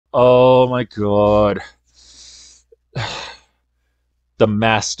Oh my god. The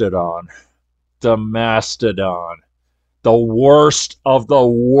Mastodon. The Mastodon. The worst of the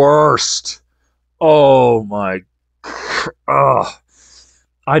worst. Oh my. Ugh.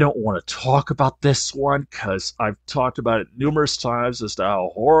 I don't want to talk about this one because I've talked about it numerous times as to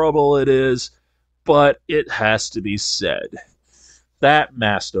how horrible it is, but it has to be said. That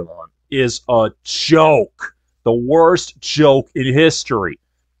Mastodon is a joke. The worst joke in history.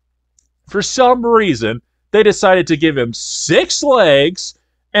 For some reason, they decided to give him 6 legs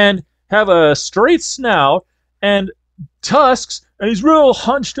and have a straight snout and tusks, and he's real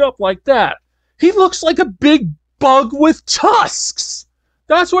hunched up like that. He looks like a big bug with tusks.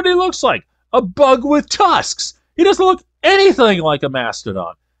 That's what he looks like. A bug with tusks. He doesn't look anything like a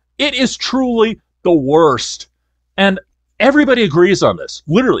mastodon. It is truly the worst. And everybody agrees on this.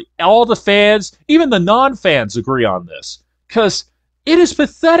 Literally, all the fans, even the non-fans agree on this. Because it is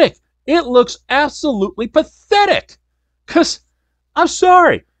pathetic. It looks absolutely pathetic. Because, I'm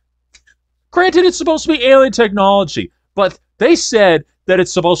sorry. Granted, it's supposed to be alien technology, but they said that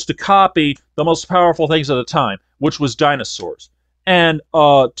it's supposed to copy the most powerful things of the time, which was dinosaurs. And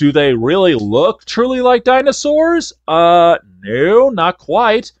do they really look truly like dinosaurs? No, not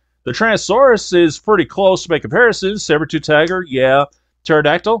quite. The Tyrannosaurus is pretty close to make comparisons. Saber-tooth tiger, yeah.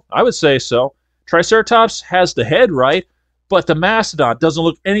 Pterodactyl, I would say so. Triceratops has the head right, but the mastodon doesn't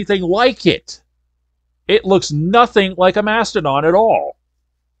look anything like it. It looks nothing like a mastodon at all.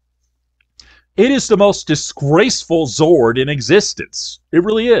 It is the most disgraceful Zord in existence. It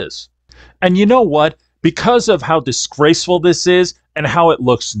really is. And you know what? Because of how disgraceful this is and how it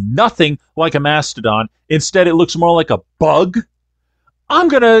looks nothing like a mastodon, instead it looks more like a bug, I'm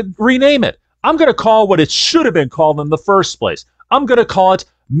going to rename it. I'm going to call what it should have been called in the first place. I'm going to call it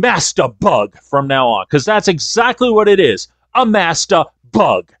Mastobug from now on, because that's exactly what it is. A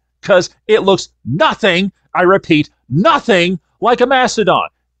Mastobug. Because it looks nothing, I repeat, nothing like a mastodon.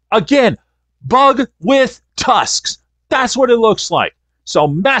 Again, bug with tusks. That's what it looks like. So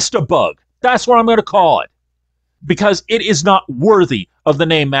Mastobug. That's what I'm going to call it. Because it is not worthy of the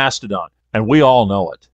name Mastodon. And we all know it.